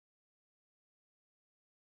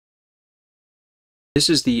This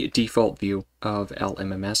is the default view of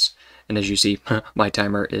LMMS, and as you see, my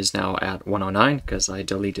timer is now at 109 because I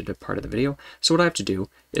deleted a part of the video. So what I have to do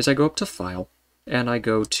is I go up to File, and I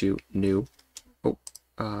go to New.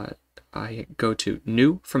 I go to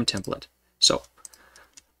New from Template. So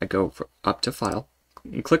I go up to File,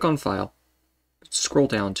 and click on File, scroll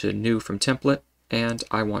down to New from Template, and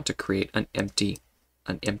I want to create an empty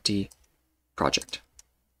project.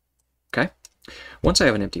 Okay. Once I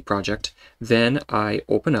have an empty project, then I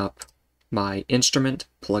open up my instrument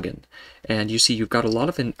plugin, and you see you've got a lot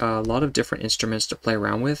of different instruments to play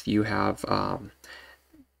around with. You have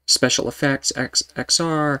special effects,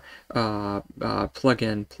 XR,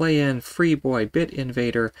 plugin, play-in, Freeboy, Bit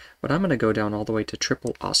Invader, but I'm going to go down all the way to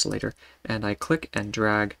triple oscillator, and I click and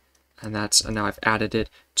drag, and now I've added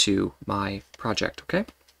it to my project. Okay.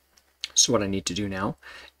 So what I need to do now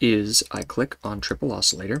is I click on triple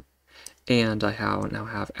oscillator, and I now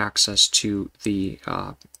have access to the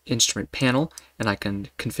instrument panel, and I can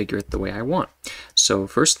configure it the way I want. So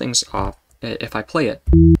first things off, if I play it,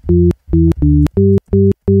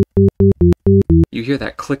 you hear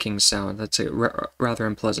that clicking sound. That's rather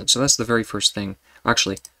unpleasant. So that's the very first thing.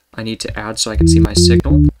 Actually, I need to add so I can see my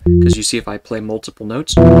signal, because you see if I play multiple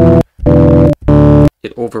notes,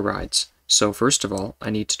 it overrides. So first of all,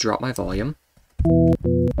 I need to drop my volume.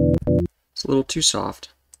 It's a little too soft.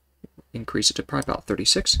 Increase it to probably about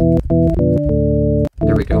 36.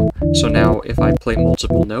 There we go. So now if I play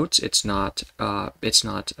multiple notes, it's not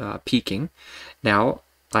peaking. Now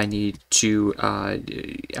I need to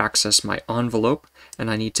access my envelope,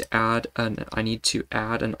 and I need to add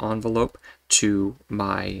an envelope to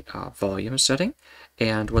my volume setting.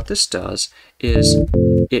 And what this does is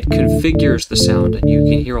it configures the sound, and you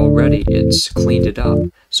can hear already it's cleaned it up.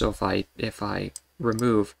 So if I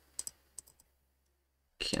remove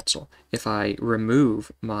cancel. If I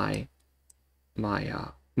remove my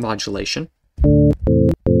modulation, you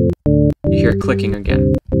hear it clicking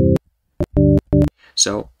again.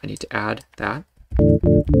 So I need to add that.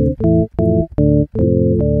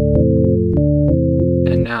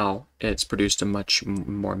 And now it's produced a much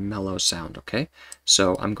more mellow sound, okay?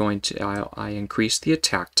 So I'm going to, I increase the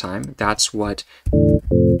attack time. That's what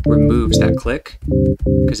removes that click,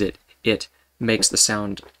 because it makes the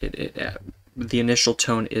sound, the initial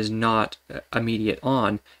tone is not immediate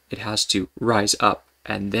on, it has to rise up,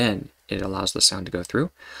 and then it allows the sound to go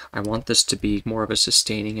through. I want this to be more of a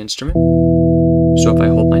sustaining instrument. So if I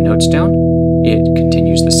hold my notes down, it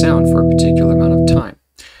continues the sound for a particular amount of time.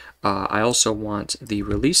 I also want the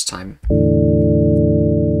release time.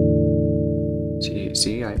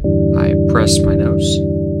 See, I press my notes,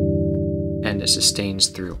 and it sustains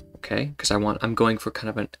through, okay? Because I'm going for kind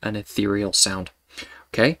of an ethereal sound,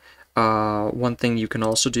 okay? One thing you can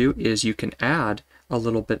also do is you can add a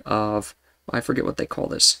little bit of, I forget what they call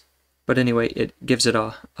this, but anyway, it gives it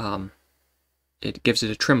a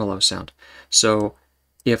tremolo sound. So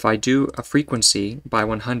if I do a frequency by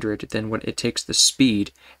 100, then when it takes the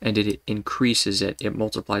speed and it increases it, it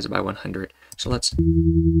multiplies it by 100. So let's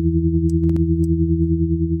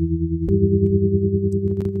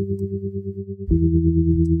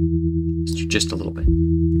just a little bit.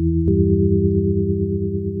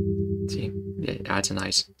 See, it adds a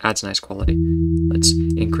nice quality. Let's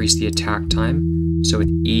increase the attack time so it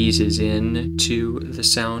eases into the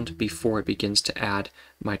sound before it begins to add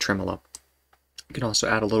my tremolo. You can also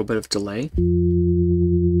add a little bit of delay.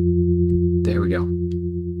 There we go.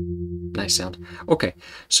 Nice sound. Okay,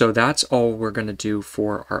 so that's all we're gonna do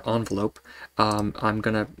for our envelope.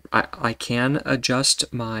 I can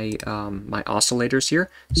adjust my my oscillators here.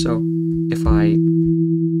 So if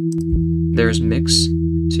there's mix,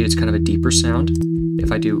 see it's kind of a deeper sound.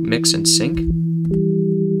 If I do mix and sync,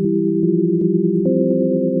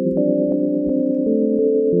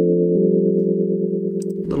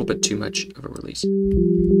 a little bit too much of a release.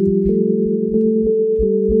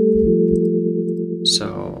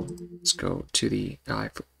 So let's go to the,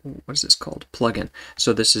 what is this called? Plugin.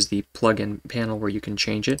 So this is the plugin panel where you can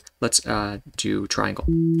change it. Let's do triangle.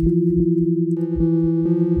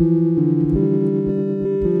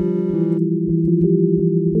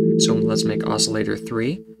 So let's make oscillator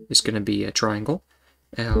 3 is going to be a triangle.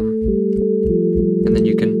 And then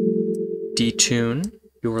you can detune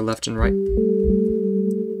your left and right.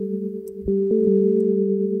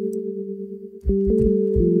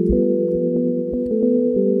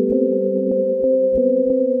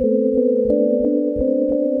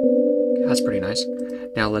 That's pretty nice.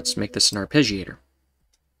 Now let's make this an arpeggiator.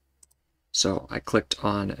 So I clicked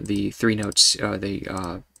on the 3 notes,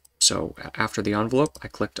 so after the envelope, I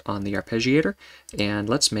clicked on the arpeggiator, and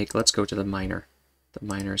let's go to the minor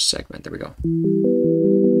segment. There we go.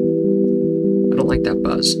 don't like that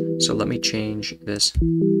buzz. So let me change this.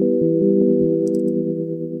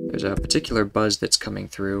 There's a particular buzz that's coming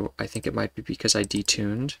through. I think it might be because I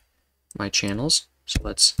detuned my channels. So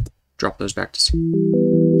let's drop those back to C.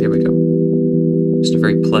 There we go. Just a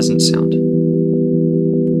very pleasant sound.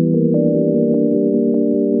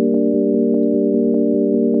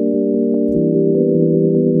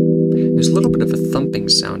 There's a little bit of a thumping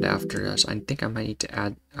sound after us. I think I might need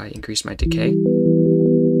to increase my decay.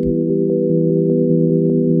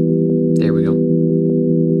 There we go.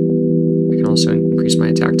 I can also increase my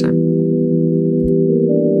attack time.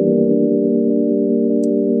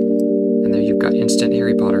 And there you've got instant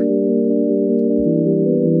Harry Potter.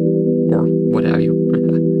 Or what have you.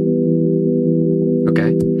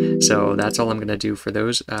 Okay, so that's all I'm going to do for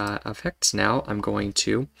those effects. Now I'm going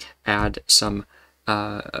to add some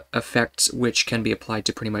effects which can be applied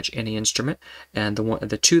to pretty much any instrument, and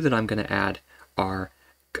the two that I'm going to add are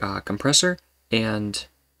compressor and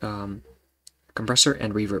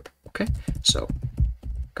reverb. Okay, so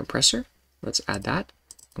compressor, let's add that.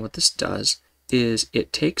 And what this does is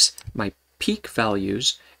it takes my peak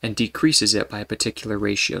values and decreases it by a particular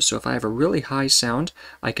ratio. So if I have a really high sound,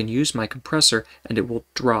 I can use my compressor and it will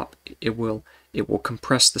drop, it will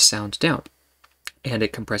compress the sound down. And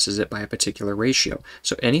it compresses it by a particular ratio.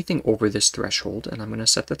 So anything over this threshold, and I'm going to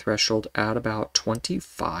set the threshold at about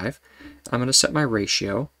 25. I'm going to set my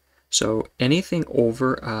ratio. So anything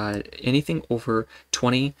over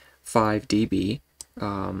 25 dB,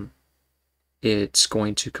 it's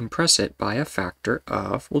going to compress it by a factor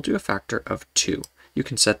of, we'll do a factor of 2. You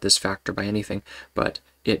can set this factor by anything, but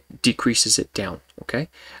it decreases it down, okay?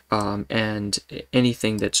 And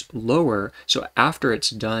anything that's lower, so after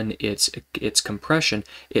it's done its compression,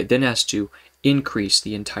 it then has to increase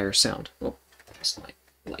the entire sound. Oh, that's my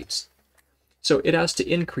lights. So it has to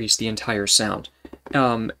increase the entire sound,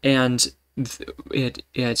 and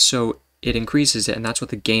so it increases it, and that's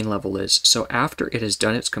what the gain level is. So after it has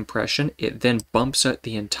done its compression, it then bumps up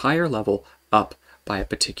the entire level up by a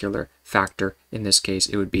particular factor. In this case,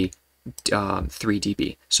 it would be 3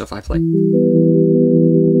 dB. So if I play,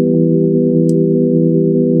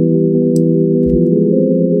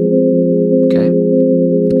 okay,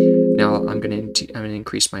 now I'm going to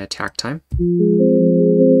increase my attack time.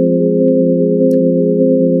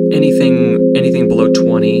 Anything below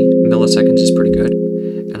 20 milliseconds is pretty good,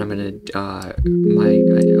 and I'm going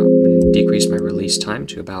to decrease my release time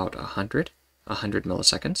to about 100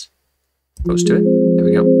 milliseconds. Close to it. There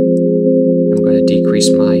we go. I'm going to decrease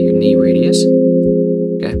my knee radius.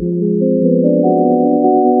 Okay.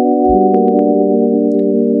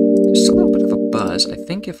 Just a little bit of a buzz. I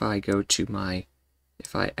think if I go to my,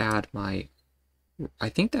 if I add my, I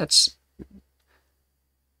think that's,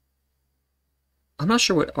 I'm not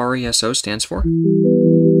sure what RESO stands for.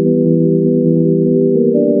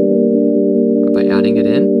 But by adding it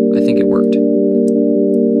in, I think it worked.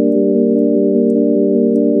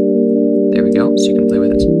 There we go, so you can play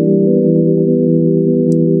with it.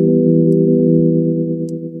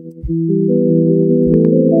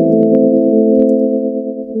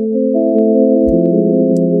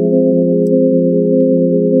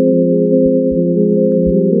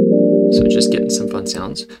 So just getting some fun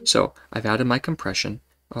sounds. So I've added my compression.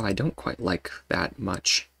 Oh, I don't quite like that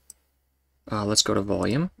much. Let's go to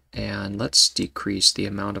volume and let's decrease the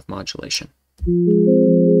amount of modulation.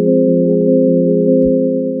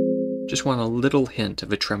 Just want a little hint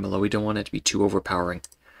of a tremolo. We don't want it to be too overpowering.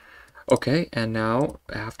 Okay, and now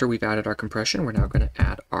after we've added our compression, we're now going to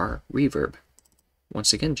add our reverb.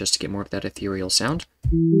 Once again, just to get more of that ethereal sound.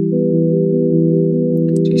 So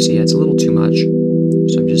you see it's a little too much.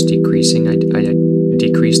 So I'm just decreasing. I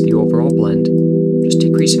decreased the overall blend, just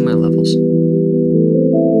decreasing my levels.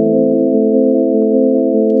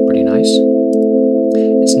 Pretty nice.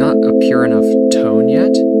 It's not a pure enough tone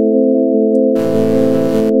yet.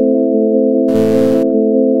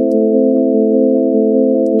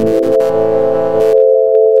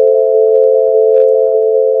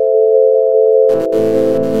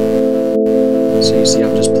 So you see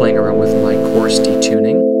I'm just playing around with my coarse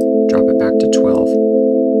detuning. Drop it back to 12.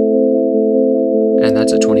 And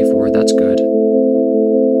that's at 24, that's good.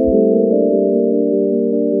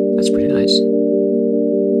 That's pretty nice.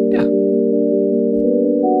 Yeah.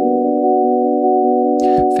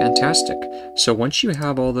 Fantastic. So once you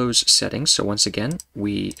have all those settings, so once again,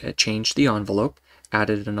 we changed the envelope,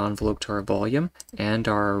 added an envelope to our volume, and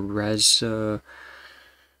our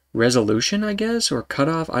resolution, I guess, or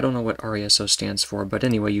cutoff. I don't know what RESO stands for, but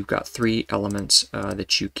anyway, you've got 3 elements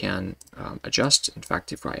that you can adjust. In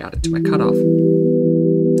fact, if I add it to my cutoff,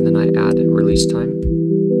 and then I add release time,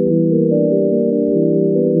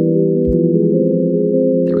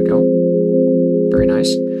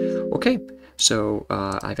 Okay, so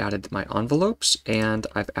I've added my envelopes and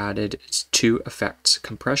I've added 2 effects,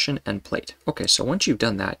 compression and plate. Okay, so once you've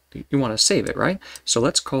done that, you want to save it, right? So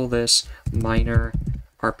let's call this minor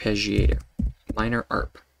arpeggiator, minor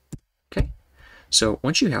arp. Okay, so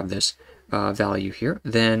once you have this value here,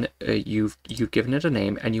 then you've given it a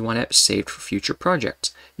name and you want it saved for future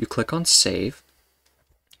projects. You click on save,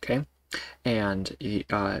 okay, and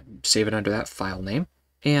save it under that file name.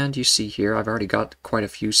 And you see here, I've already got quite a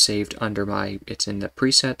few saved under it's in the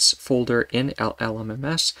presets folder in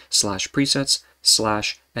LMMS/presets/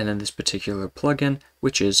 and then this particular plugin,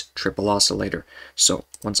 which is Triple Oscillator. So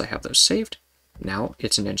once I have those saved, now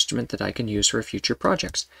it's an instrument that I can use for future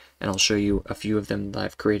projects. And I'll show you a few of them that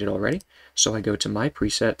I've created already. So I go to my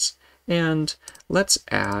presets and let's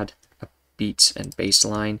add a beats and bass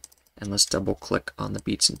line. And let's double click on the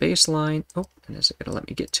beats and bass line. Oh, and is it going to let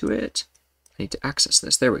me get to it? I need to access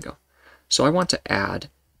this. There we go. So I want to add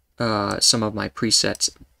some of my presets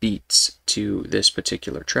beats to this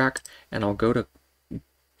particular track. And I'll go to,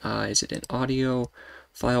 is it an audio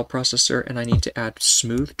file processor? And I need to add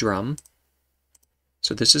smooth drum.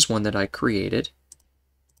 So this is one that I created.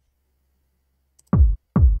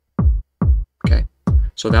 Okay,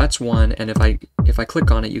 so that's one, and if I click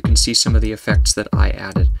on it, you can see some of the effects that I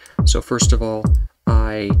added. So first of all,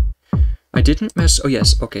 I didn't mess. Oh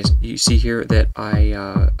yes, okay. So you see here that I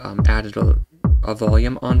added a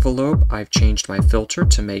volume envelope. I've changed my filter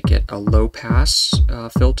to make it a low pass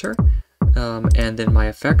filter, and then my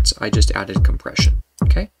effects, I just added compression.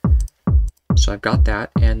 Okay. So I've got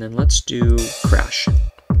that, and then let's do crash.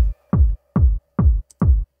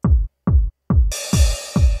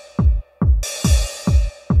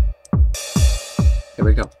 There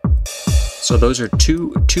we go. So those are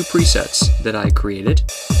two presets that I created,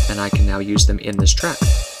 and I can now use them in this track.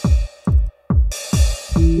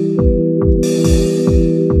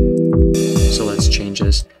 So let's change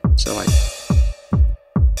this. So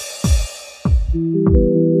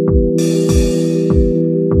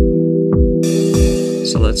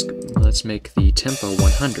let's make the tempo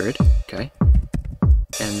 100, okay?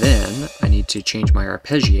 And then I need to change my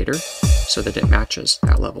arpeggiator so that it matches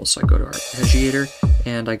that level. So I go to arpeggiator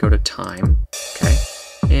and I go to time, okay?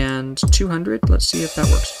 And 200, let's see if that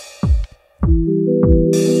works.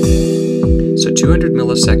 So 200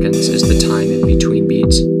 milliseconds is the time in between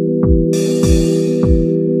beats.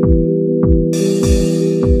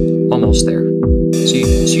 Almost there. So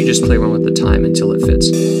you just play around with the time until it fits.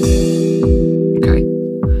 Okay?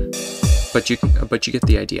 But you get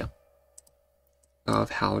the idea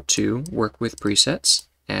of how to work with presets,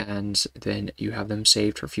 and then you have them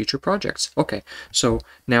saved for future projects. Okay, so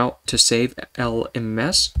now to save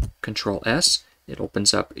LMMS, Control S, it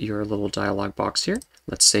opens up your little dialog box here.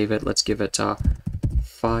 Let's save it. Let's give it a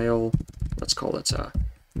file. Let's call it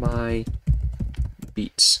my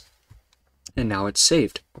beats. And now it's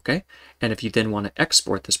saved, okay? And if you then want to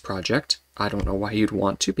export this project, I don't know why you'd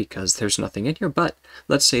want to because there's nothing in here, but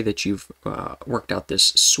let's say that you've worked out this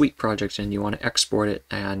sweet project and you want to export it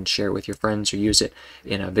and share it with your friends or use it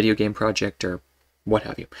in a video game project or what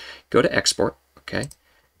have you. Go to export, okay?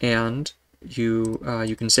 And you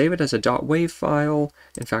can save it as a .wav file.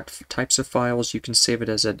 In fact, types of files, you can save it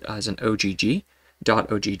as an OGG,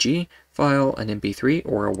 .ogg file, an MP3,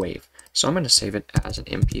 or a WAV. So I'm going to save it as an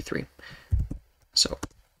MP3. So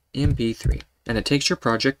MP3, and it takes your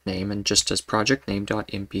project name and just as project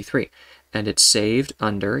name.mp3, and it's saved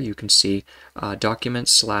under, you can see,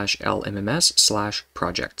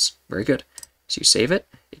 documents/LMMS/projects. Very good. So you save it.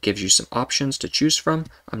 It gives you some options to choose from.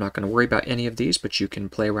 I'm not going to worry about any of these, but you can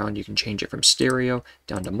play around. You can change it from stereo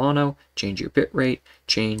down to mono, change your bitrate,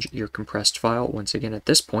 change your compressed file. Once again, at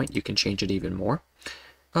this point, you can change it even more.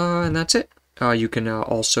 And that's it. You can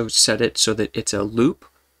also set it so that it's a loop,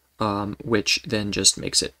 which then just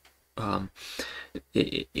makes it, as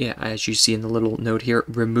you see in the little note here,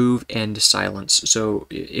 remove end silence. So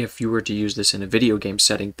if you were to use this in a video game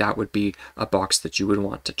setting, that would be a box that you would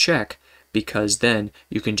want to check, because then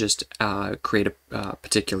you can just create a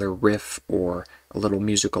particular riff or a little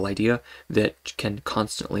musical idea that can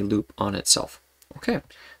constantly loop on itself. Okay,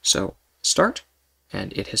 so start,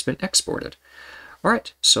 and it has been exported. All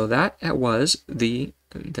right, so that was the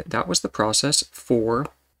process for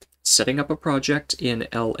setting up a project in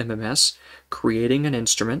LMMS, creating an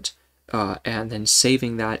instrument, and then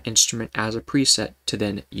saving that instrument as a preset to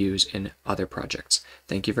then use in other projects.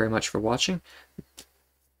 Thank you very much for watching.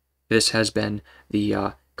 This has been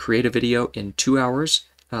the create a video in 2 hours.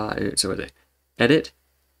 So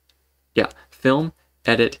film,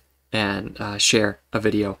 edit, and share a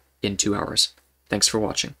video in 2 hours. Thanks for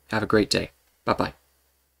watching. Have a great day. Bye-bye.